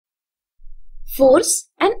Force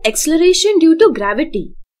and acceleration due to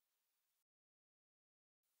gravity.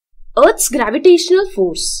 Earth's gravitational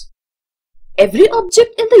force. Every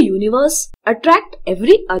object in the universe attracts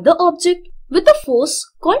every other object with a force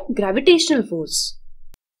called gravitational force.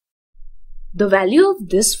 The value of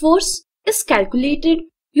this force is calculated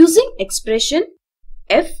using expression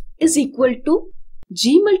F is equal to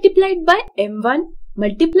G multiplied by M1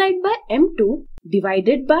 multiplied by M2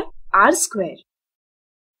 divided by R square,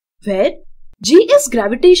 where G is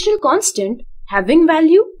gravitational constant having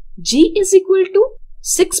value G is equal to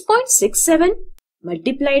 6.67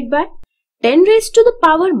 multiplied by 10 raised to the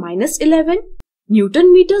power minus 11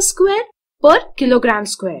 Newton meter square per kilogram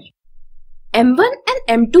square. M1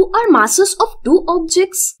 and M2 are masses of two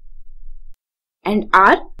objects and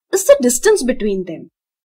R is the distance between them.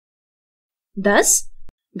 Thus,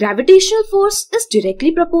 gravitational force is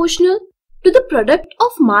directly proportional to the product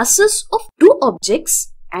of masses of two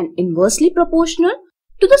objects and inversely proportional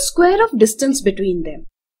to the square of distance between them.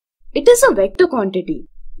 It is a vector quantity,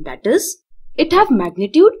 that is, it have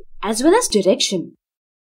magnitude as well as direction.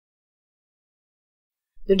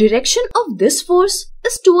 The direction of this force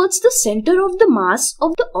is towards the center of the mass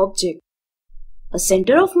of the object. A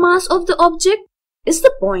center of mass of the object is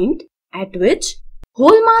the point at which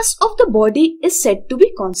whole mass of the body is said to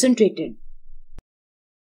be concentrated.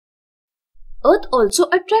 Earth also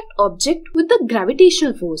attracts object with the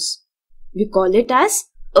gravitational force. We call it as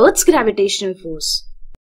Earth's gravitational force.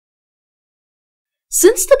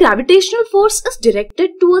 Since the gravitational force is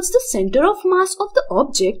directed towards the center of mass of the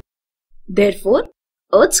object, therefore,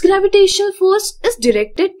 Earth's gravitational force is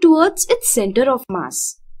directed towards its center of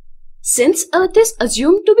mass. Since Earth is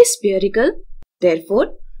assumed to be spherical,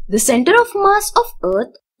 therefore, the center of mass of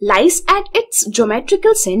Earth lies at its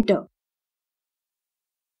geometrical center.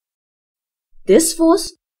 This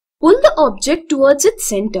force pulls the object towards its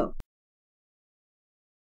center.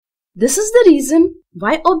 This is the reason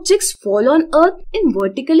why objects fall on Earth in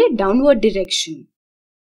vertically downward direction.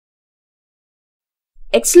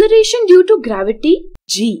 Acceleration due to gravity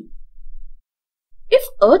G. If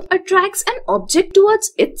Earth attracts an object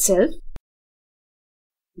towards itself,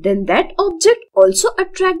 then that object also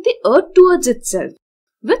attracts the Earth towards itself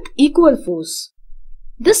with equal force.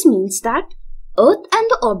 This means that Earth and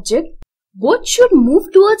the object both should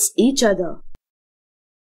move towards each other.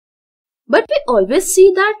 But we always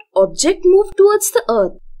see that object move towards the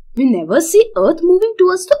Earth. We never see Earth moving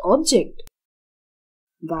towards the object.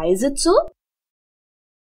 Why is it so?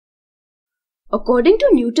 According to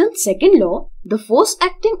Newton's second law, the force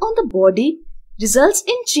acting on the body results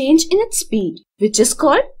in change in its speed, which is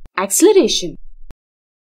called acceleration.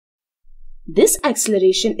 This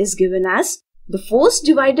acceleration is given as the force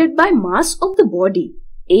divided by mass of the body.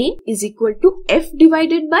 A is equal to F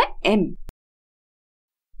divided by M.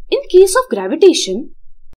 In case of gravitation,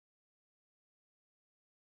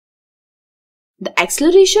 the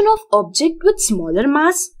acceleration of object with smaller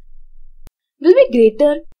mass will be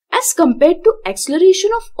greater as compared to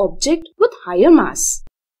acceleration of object with higher mass.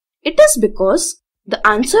 It is because the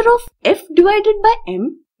answer of F divided by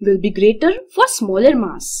M will be greater for smaller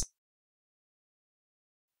mass.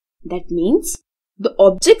 That means the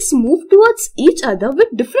objects move towards each other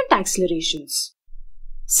with different accelerations.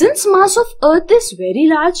 Since mass of Earth is very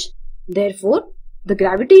large, therefore, the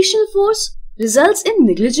gravitational force results in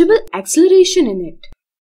negligible acceleration in it.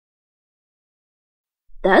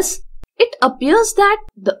 Thus, it appears that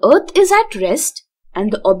the Earth is at rest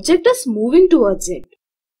and the object is moving towards it.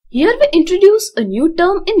 Here we introduce a new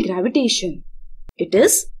term in gravitation. It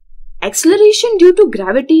is acceleration due to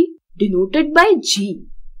gravity denoted by G.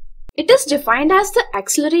 It is defined as the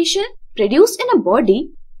acceleration produced in a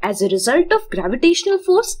body as a result of gravitational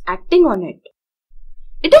force acting on it.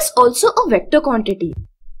 It is also a vector quantity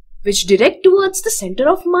which directs towards the center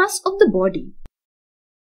of mass of the body.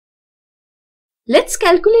 Let's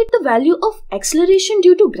calculate the value of acceleration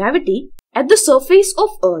due to gravity at the surface of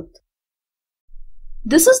Earth.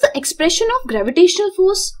 This is the expression of gravitational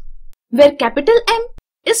force where capital M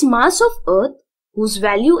is mass of Earth whose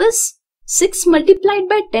value is 6 multiplied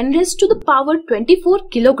by 10 raised to the power 24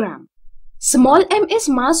 kilogram. Small m is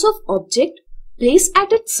mass of object placed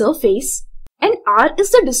at its surface and r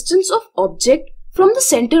is the distance of object from the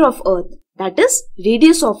center of Earth, that is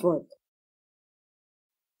radius of Earth.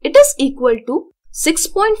 It is equal to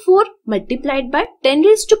 6.4 multiplied by 10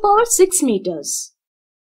 raised to power 6 meters.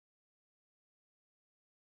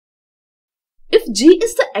 If g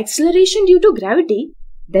is the acceleration due to gravity,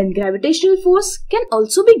 then gravitational force can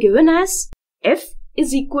also be given as F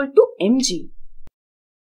is equal to mg.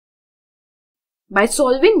 By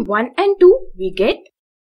solving 1 and 2, we get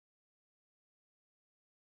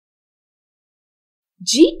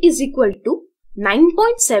G is equal to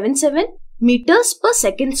 9.77 meters per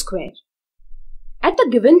second square. At a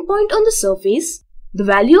given point on the surface, the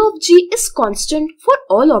value of G is constant for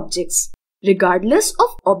all objects, regardless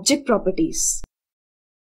of object properties.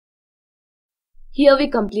 Here we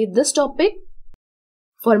complete this topic.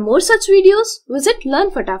 For more such videos, visit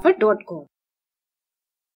LearnFatafat.com.